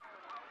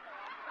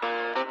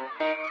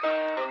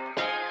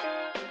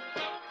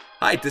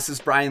Hi, this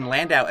is Brian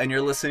Landau, and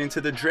you're listening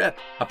to The Drip,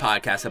 a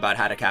podcast about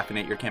how to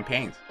caffeinate your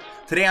campaigns.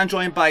 Today, I'm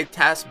joined by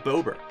Tass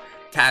Bober.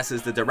 Tass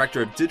is the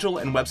director of digital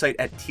and website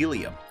at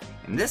Tealium.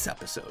 In this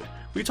episode,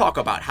 we talk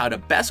about how to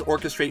best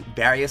orchestrate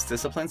various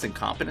disciplines and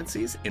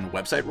competencies in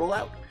website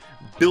rollout,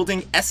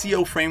 building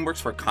SEO frameworks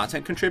for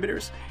content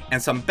contributors,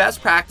 and some best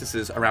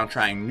practices around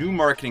trying new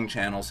marketing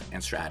channels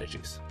and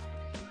strategies.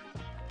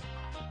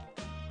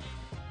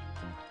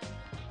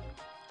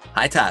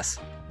 Hi, Tass.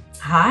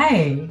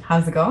 Hi,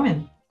 how's it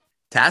going?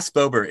 Tass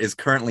Bober is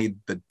currently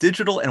the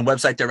digital and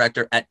website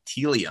director at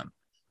Tealium,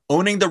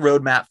 owning the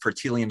roadmap for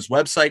Tealium's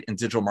website and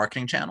digital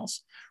marketing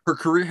channels. Her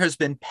career has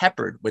been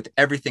peppered with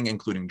everything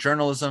including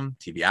journalism,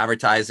 TV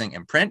advertising,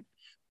 and print,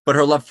 but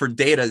her love for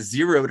data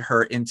zeroed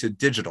her into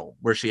digital,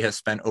 where she has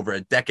spent over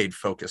a decade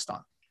focused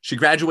on. She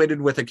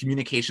graduated with a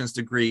communications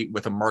degree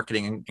with a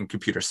marketing and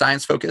computer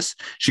science focus.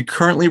 She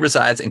currently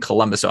resides in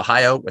Columbus,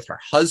 Ohio, with her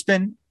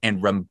husband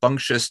and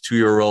rambunctious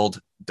 2-year-old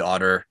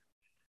daughter.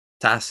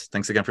 Tass,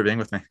 thanks again for being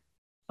with me.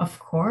 Of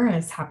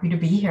course, happy to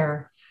be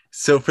here.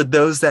 So for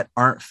those that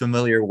aren't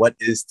familiar, what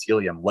is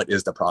Tealium? What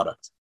is the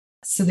product?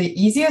 So the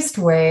easiest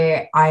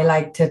way I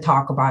like to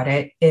talk about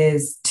it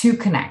is two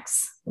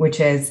connects, which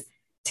is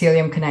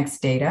Tealium connects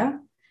data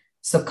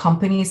so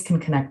companies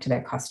can connect to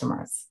their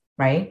customers,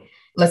 right?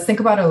 Let's think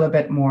about it a little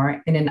bit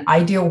more. In an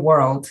ideal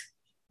world,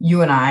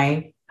 you and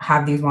I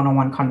have these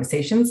one-on-one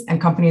conversations,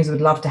 and companies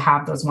would love to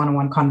have those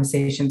one-on-one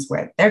conversations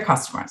with their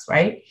customers,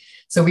 right?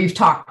 So we've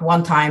talked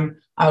one time.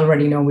 I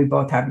already know we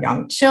both have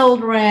young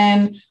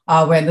children.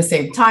 We're in the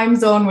same time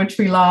zone, which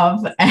we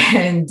love.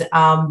 And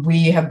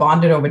we have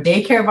bonded over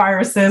daycare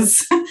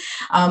viruses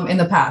in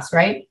the past,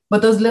 right?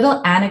 But those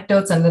little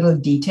anecdotes and little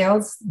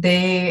details,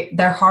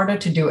 they're harder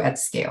to do at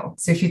scale.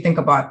 So if you think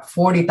about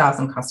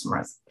 40,000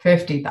 customers,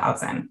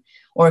 50,000,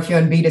 or if you're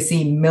in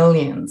B2C,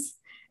 millions.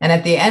 And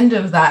at the end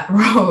of that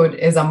road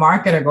is a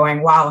marketer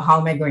going, wow, how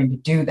am I going to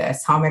do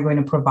this? How am I going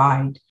to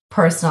provide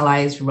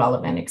personalized,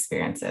 relevant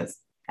experiences?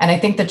 And I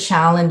think the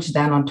challenge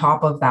then on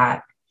top of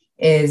that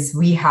is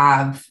we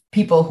have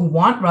people who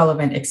want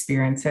relevant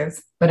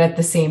experiences, but at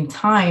the same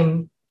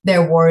time,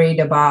 they're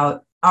worried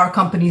about our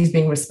companies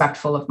being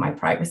respectful of my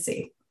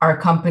privacy, our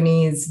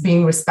companies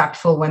being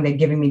respectful when they're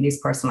giving me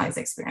these personalized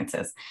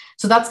experiences.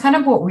 So that's kind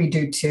of what we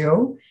do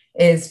too,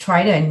 is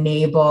try to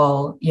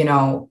enable,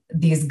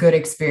 these good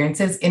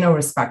experiences in a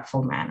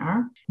respectful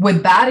manner.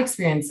 With bad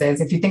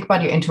experiences, if you think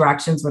about your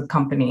interactions with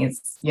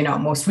companies,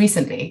 most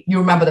recently, you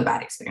remember the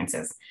bad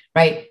experiences,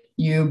 right?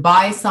 You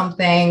buy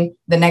something,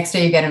 the next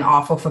day you get an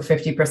offer for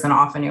 50%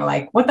 off and you're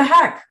like, what the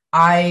heck?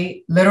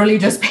 I literally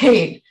just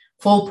paid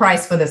full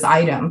price for this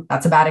item.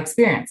 That's a bad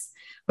experience.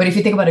 But if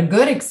you think about a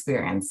good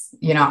experience,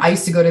 I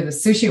used to go to the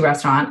sushi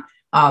restaurant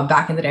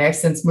back in the day. I've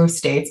since moved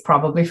states,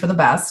 probably for the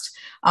best.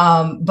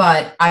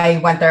 But I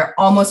went there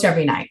almost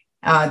every night.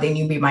 They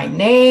knew me by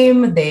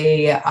name.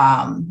 They,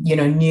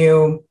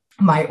 knew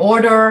my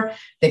order.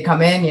 They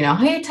come in,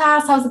 hey,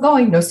 Tass, how's it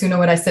going? No sooner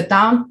would I sit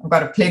down, I've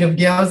got a plate of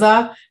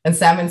gyoza and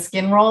salmon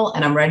skin roll,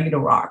 and I'm ready to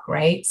rock,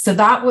 right? So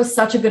that was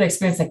such a good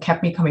experience that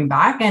kept me coming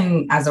back.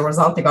 And as a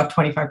result, they got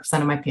 25%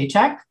 of my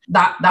paycheck.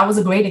 That was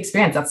a great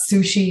experience, that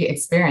sushi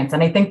experience.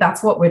 And I think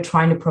that's what we're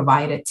trying to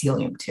provide at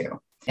Tealium too.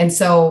 And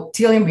so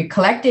Tealium, we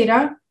collect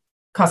data,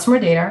 customer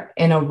data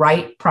in a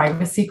right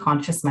privacy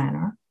conscious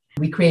manner.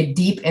 We create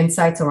deep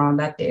insights around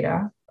that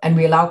data, and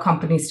we allow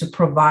companies to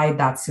provide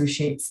that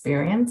sushi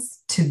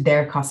experience to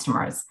their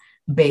customers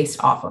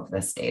based off of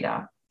this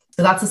data.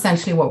 So that's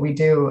essentially what we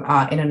do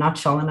in a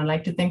nutshell. And I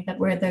like to think that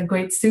we're the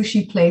great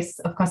sushi place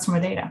of customer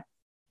data.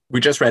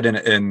 We just read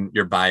in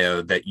your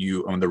bio that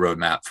you own the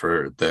roadmap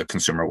for the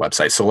consumer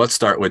website. So let's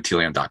start with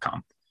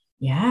Tealium.com.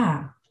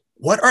 Yeah.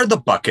 What are the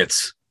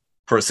buckets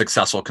for a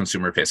successful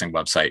consumer-facing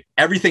website?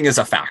 Everything is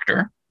a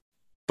factor,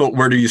 but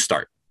where do you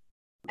start?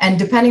 And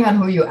depending on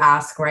who you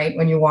ask, right,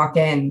 when you walk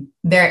in,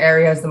 their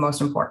area is the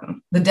most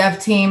important. The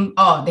dev team,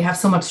 they have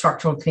so much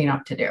structural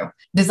cleanup to do.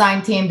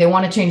 Design team, they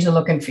want to change the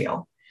look and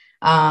feel.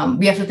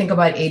 We have to think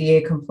about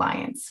ADA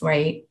compliance,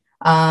 right?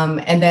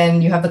 And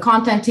then you have the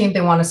content team,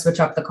 they want to switch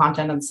up the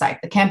content on the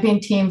site. The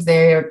campaign teams,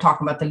 they're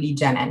talking about the lead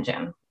gen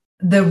engine.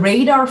 The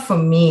radar for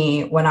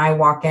me when I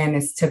walk in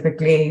is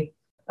typically,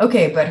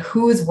 okay, but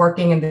who is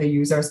working in the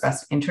user's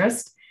best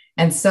interest?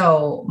 And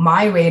so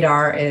my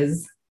radar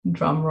is,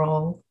 drum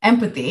roll,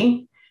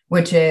 empathy,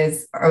 which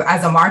is,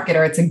 as a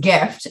marketer, it's a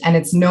gift and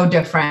it's no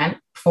different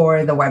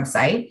for the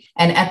website.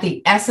 And at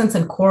the essence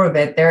and core of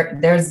it,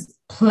 there's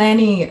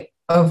plenty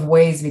of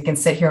ways we can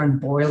sit here and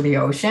boil the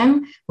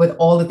ocean with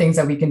all the things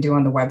that we can do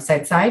on the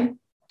website side.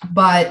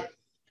 But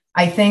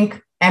I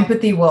think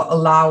empathy will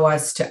allow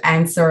us to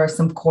answer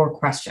some core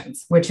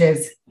questions, which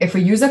is, if a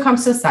user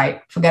comes to the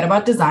site, forget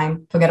about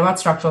design, forget about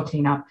structural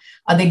cleanup,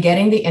 are they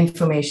getting the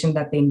information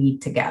that they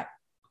need to get?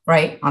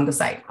 Right, on the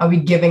site? Are we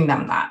giving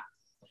them that?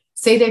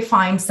 Say they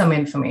find some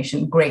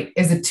information, great.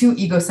 Is it too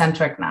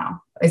egocentric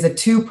now? Is it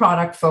too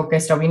product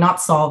focused? Are we not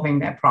solving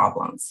their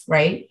problems,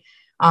 right?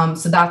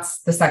 So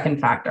that's the second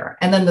factor.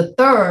 And then the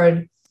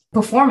third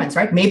performance,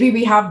 right? Maybe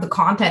we have the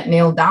content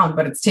nailed down,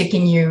 but it's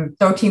taking you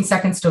 13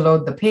 seconds to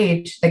load the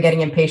page. They're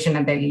getting impatient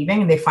and they're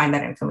leaving and they find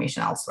that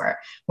information elsewhere.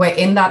 We're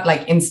in that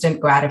like instant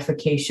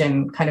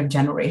gratification kind of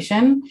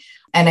generation.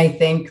 And I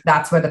think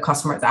that's where the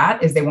customer's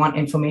at, is they want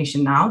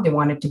information now, they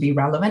want it to be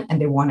relevant, and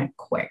they want it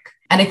quick.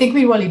 And I think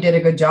we really did a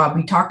good job.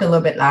 We talked a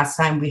little bit last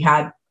time. We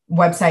had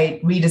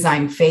website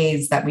redesign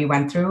phase that we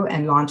went through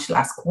and launched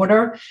last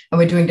quarter, and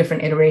we're doing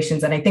different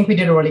iterations. And I think we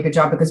did a really good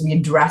job because we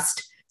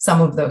addressed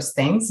some of those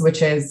things,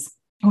 which is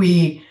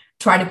we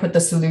try to put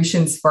the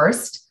solutions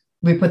first.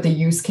 We put the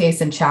use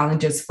case and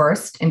challenges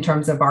first in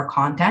terms of our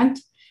content.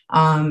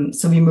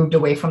 So we moved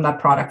away from that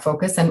product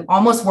focus and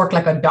almost worked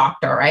like a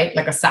doctor, right?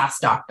 Like a SaaS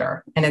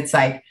doctor. And it's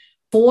like,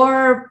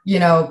 for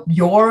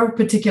your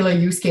particular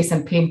use case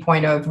and pain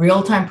point of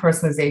real-time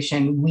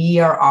personalization, we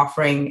are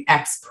offering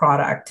X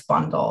product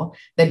bundle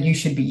that you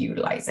should be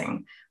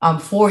utilizing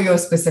for your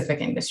specific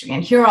industry.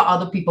 And here are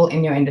other people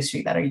in your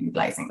industry that are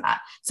utilizing that.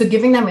 So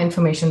giving them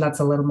information that's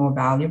a little more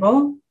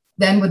valuable.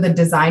 Then with the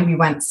design, we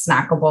went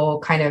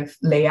snackable kind of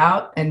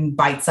layout and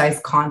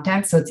bite-sized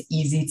content. So it's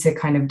easy to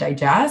kind of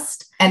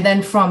digest. And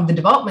then from the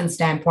development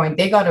standpoint,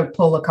 they got to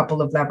pull a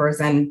couple of levers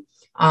and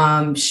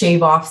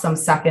shave off some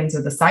seconds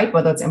of the site,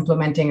 whether it's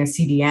implementing a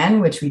CDN,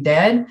 which we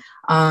did,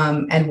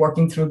 and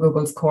working through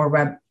Google's Core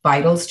Web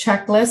Vitals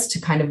checklist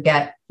to kind of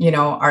get,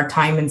 our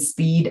time and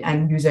speed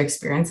and user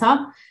experience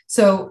up.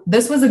 So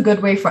this was a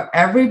good way for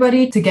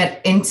everybody to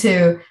get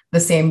into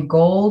the same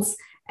goals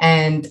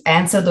and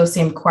answer those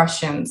same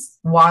questions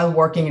while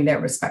working in their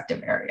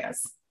respective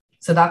areas.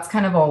 So that's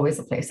kind of always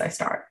the place I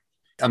start.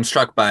 I'm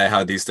struck by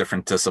how these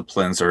different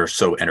disciplines are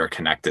so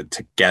interconnected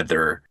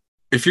together.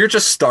 If you're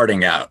just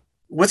starting out,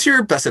 what's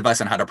your best advice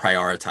on how to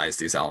prioritize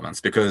these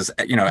elements? Because,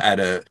 at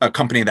a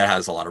company that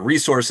has a lot of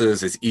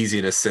resources, it's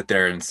easy to sit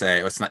there and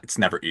say, it's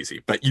never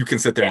easy, but you can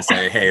sit there and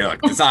say, hey,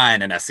 look,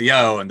 design and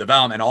SEO and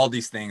development, all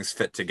these things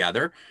fit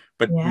together,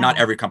 but not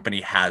every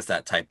company has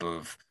that type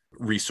of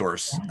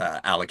resource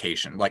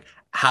allocation. Like,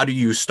 how do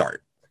you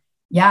start?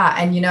 Yeah.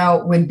 And,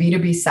 with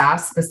B2B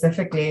SaaS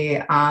specifically,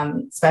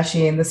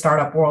 especially in the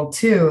startup world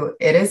too,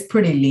 it is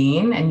pretty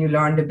lean and you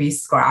learn to be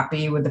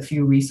scrappy with the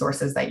few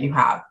resources that you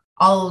have.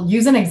 I'll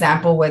use an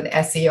example with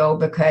SEO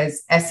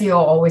because SEO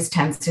always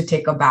tends to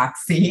take a back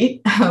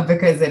seat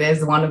because it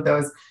is one of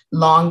those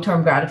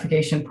long-term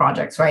gratification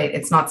projects, right?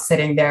 It's not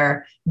sitting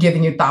there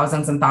giving you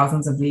thousands and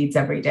thousands of leads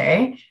every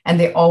day. And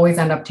they always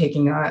end up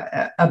taking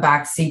a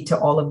back seat to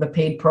all of the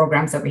paid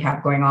programs that we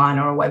have going on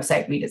or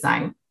website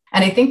redesign.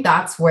 And I think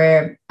that's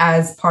where,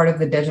 as part of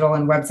the digital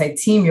and website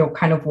team, you're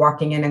kind of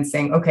walking in and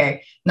saying,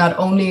 okay, not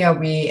only are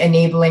we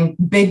enabling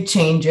big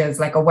changes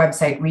like a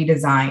website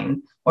redesign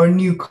or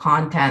new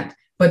content,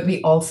 but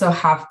we also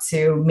have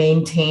to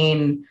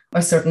maintain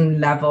a certain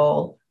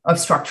level of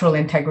structural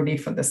integrity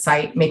for the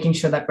site, making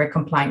sure that we're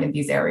compliant in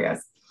these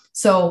areas.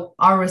 So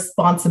our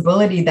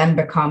responsibility then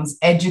becomes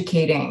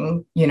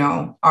educating,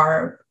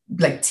 our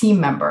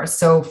team members.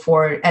 So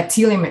at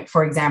Tealium,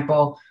 for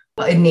example,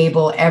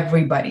 enable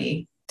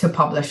everybody to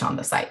publish on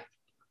the site.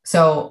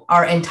 So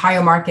our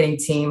entire marketing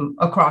team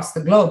across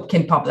the globe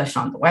can publish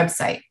on the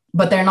website,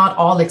 but they're not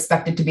all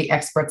expected to be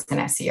experts in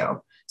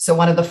SEO. So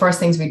one of the first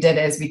things we did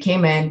is we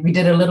came in, we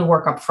did a little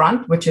work up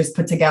front, which is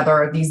put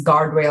together these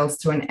guardrails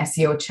through an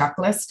SEO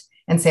checklist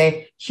and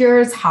say,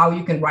 here's how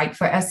you can write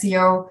for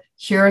SEO.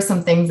 Here are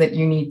some things that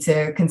you need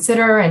to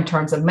consider in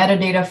terms of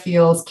metadata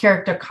fields,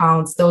 character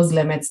counts, those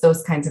limits,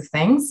 those kinds of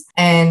things.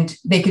 And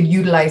they could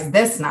utilize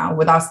this now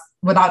without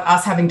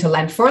us having to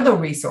lend further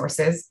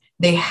resources.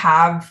 They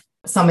have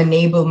some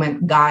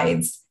enablement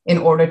guides in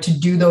order to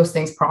do those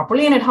things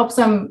properly. And it helps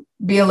them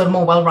be a little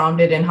more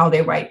well-rounded in how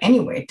they write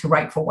anyway, to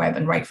write for web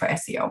and write for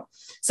SEO.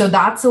 So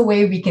that's a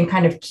way we can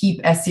kind of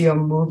keep SEO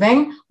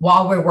moving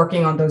while we're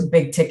working on those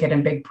big ticket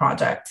and big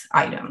project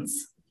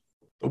items.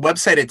 The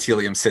website at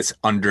Tealium sits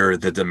under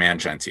the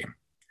demand gen team.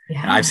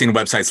 Yeah. And I've seen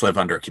websites live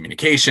under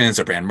communications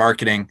or brand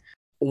marketing.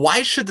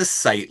 Why should the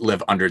site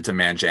live under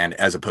demand gen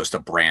as opposed to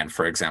brand,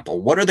 for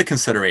example? What are the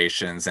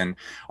considerations and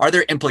are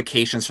there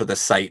implications for the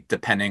site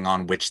depending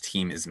on which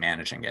team is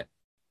managing it?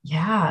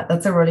 Yeah,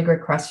 that's a really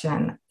great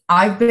question.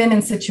 I've been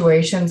in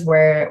situations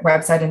where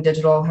website and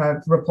digital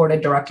have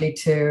reported directly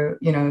to,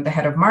 the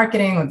head of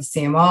marketing or the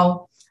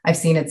CMO. I've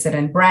seen it sit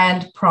in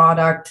brand,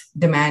 product,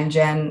 demand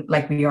gen,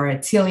 like we are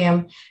at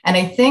Tealium. And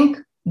I think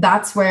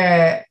that's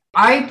where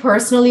I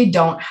personally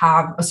don't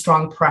have a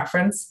strong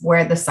preference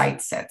where the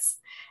site sits.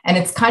 And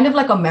it's kind of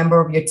like a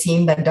member of your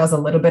team that does a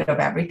little bit of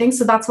everything.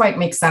 So that's why it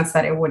makes sense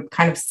that it would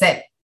kind of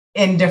sit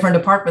in different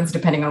departments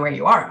depending on where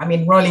you are. I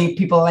mean, really,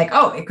 people are like,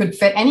 oh, it could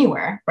fit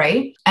anywhere,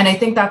 right? And I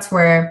think that's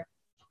where,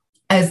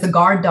 as the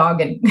guard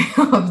dog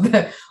of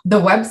the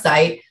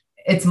website,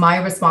 it's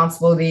my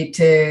responsibility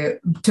to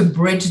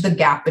bridge the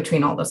gap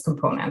between all those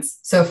components.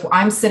 So if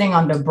I'm sitting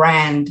under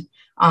brand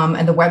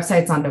and the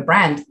website's under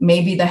brand,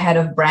 maybe the head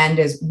of brand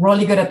is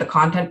really good at the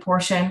content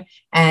portion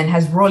and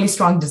has really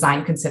strong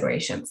design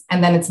considerations.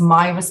 And then it's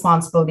my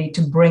responsibility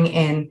to bring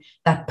in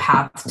that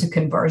path to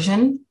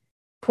conversion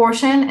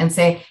portion and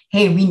say,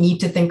 hey, we need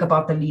to think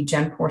about the lead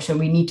gen portion.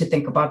 We need to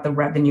think about the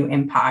revenue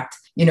impact,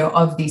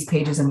 of these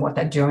pages and what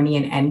that journey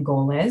and end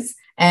goal is.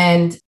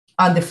 And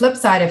on the flip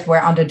side, if we're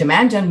under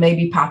demand gen,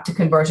 maybe path to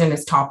conversion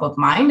is top of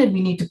mind and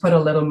we need to put a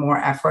little more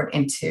effort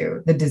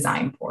into the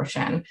design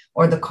portion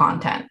or the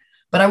content.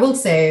 But I will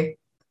say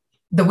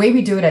the way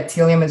we do it at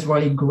Tealium is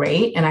really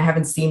great. And I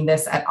haven't seen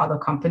this at other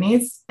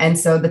companies. And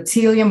so the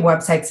Tealium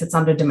website sits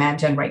under demand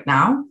gen right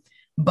now.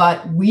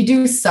 But we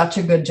do such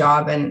a good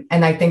job. And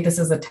I think this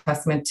is a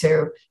testament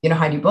to,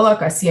 Heidi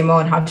Bullock, our CMO,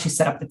 and how she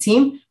set up the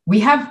team. We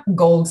have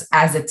goals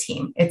as a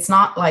team. It's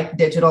not like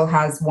digital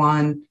has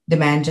one,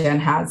 demand gen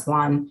has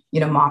one,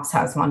 Mops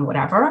has one,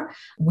 whatever.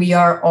 We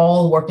are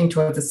all working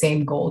towards the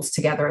same goals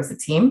together as a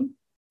team.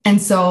 And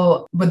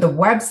so with the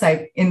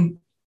website in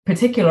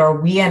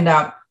particular, we end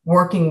up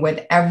working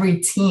with every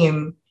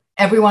team.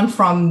 Everyone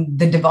from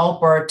the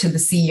developer to the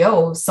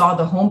CEO saw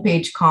the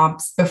homepage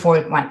comps before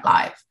it went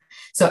live.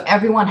 So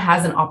everyone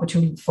has an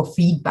opportunity for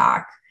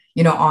feedback,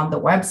 on the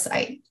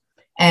website.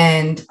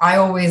 And I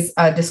always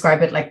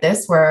describe it like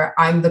this, where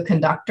I'm the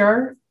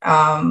conductor,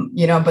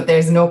 but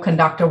there's no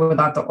conductor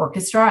without the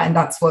orchestra. And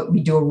that's what we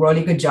do a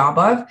really good job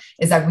of,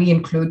 is that we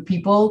include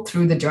people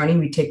through the journey.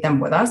 We take them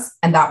with us.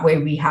 And that way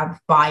we have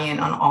buy-in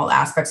on all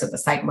aspects of the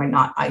site. We're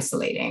not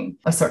isolating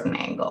a certain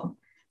angle.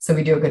 So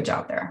we do a good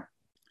job there.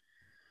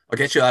 I'll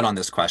get you out on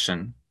this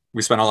question.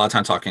 We spent a lot of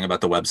time talking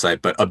about the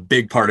website, but a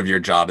big part of your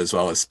job as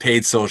well is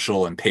paid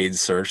social and paid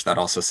search. That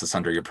also sits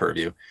under your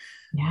purview.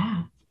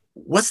 Yeah.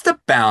 What's the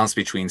balance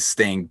between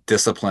staying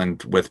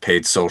disciplined with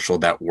paid social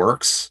that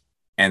works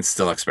and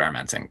still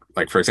experimenting?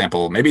 Like, for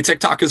example, maybe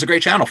TikTok is a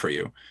great channel for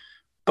you,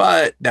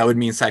 but that would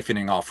mean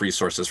siphoning off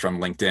resources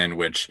from LinkedIn,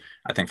 which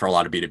I think for a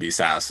lot of B2B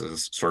SaaS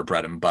is sort of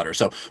bread and butter.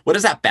 So what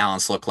does that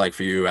balance look like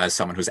for you as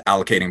someone who's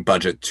allocating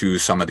budget to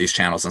some of these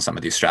channels and some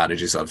of these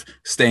strategies of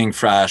staying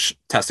fresh,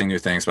 testing new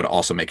things, but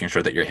also making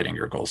sure that you're hitting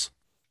your goals?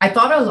 I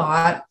thought a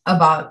lot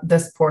about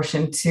this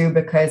portion too,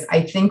 because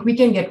I think we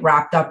can get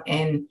wrapped up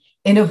in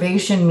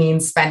innovation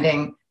means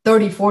spending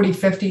 $30,000,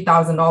 $40,000,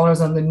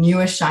 $50,000 on the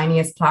newest,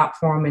 shiniest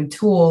platform and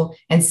tool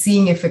and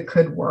seeing if it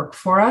could work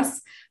for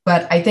us.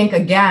 But I think,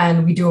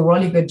 again, we do a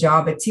really good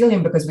job at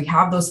Tealium because we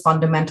have those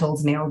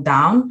fundamentals nailed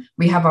down.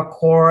 We have our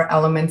core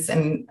elements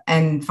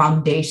and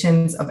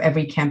foundations of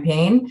every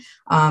campaign.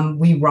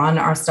 We run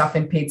our stuff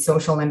in paid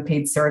social and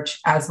paid search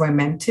as we're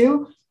meant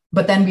to.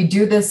 But then we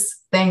do this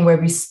thing where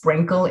we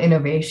sprinkle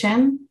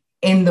innovation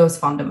in those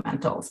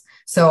fundamentals.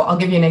 So I'll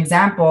give you an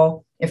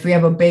example. If we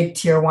have a big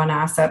tier one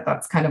asset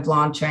that's kind of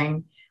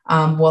launching,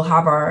 we'll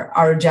have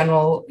our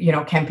general,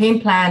 campaign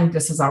plan.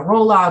 This is our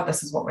rollout.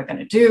 This is what we're going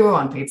to do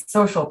on paid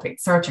social, paid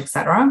search, et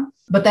cetera.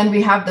 But then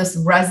we have this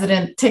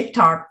resident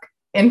TikTok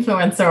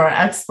influencer or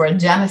expert,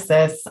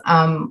 Genesis,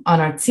 on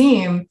our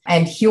team,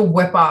 and he'll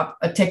whip up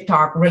a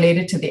TikTok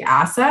related to the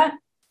asset.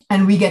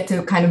 And we get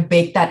to kind of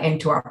bake that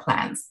into our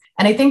plans.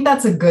 And I think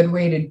that's a good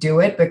way to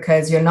do it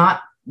because you're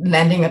not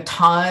lending a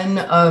ton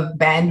of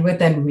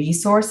bandwidth and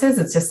resources.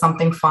 It's just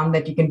something fun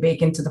that you can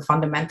bake into the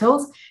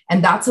fundamentals.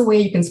 And that's a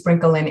way you can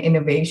sprinkle in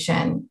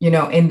innovation,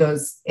 in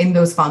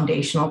those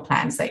foundational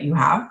plans that you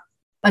have.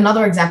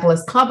 Another example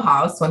is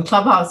Clubhouse. When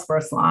Clubhouse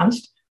first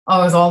launched, it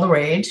was all the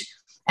rage.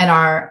 And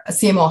our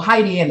CMO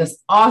Heidi and this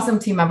awesome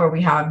team member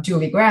we have,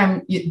 Julie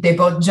Graham, they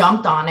both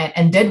jumped on it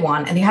and did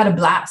one, and they had a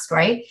blast,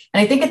 right?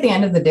 And I think at the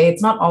end of the day,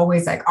 it's not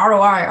always like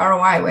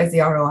ROI, where's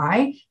the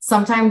ROI?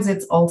 Sometimes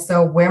it's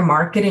also we're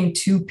marketing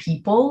to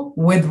people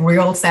with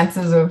real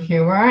senses of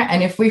humor.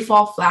 And if we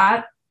fall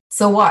flat,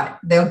 so what?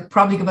 They'll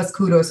probably give us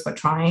kudos for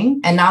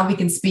trying. And now we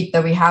can speak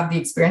that we have the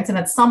experience. And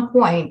at some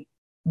point,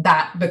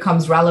 that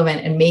becomes relevant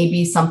and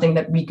maybe something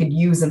that we could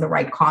use in the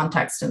right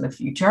context in the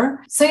future.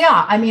 So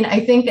yeah, I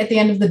think at the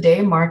end of the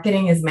day,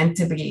 marketing is meant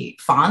to be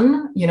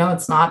fun.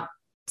 It's not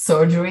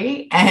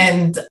surgery,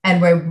 and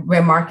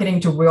we're marketing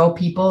to real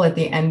people at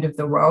the end of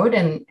the road,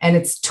 and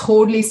it's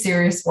totally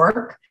serious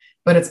work,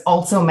 but it's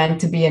also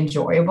meant to be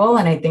enjoyable.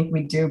 And I think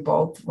we do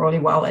both really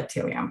well at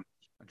Tealium.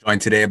 I'm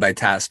joined today by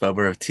Tas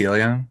Bober of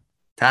Tealium.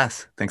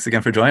 Tas, thanks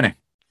again for joining.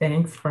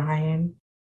 Thanks, Brian.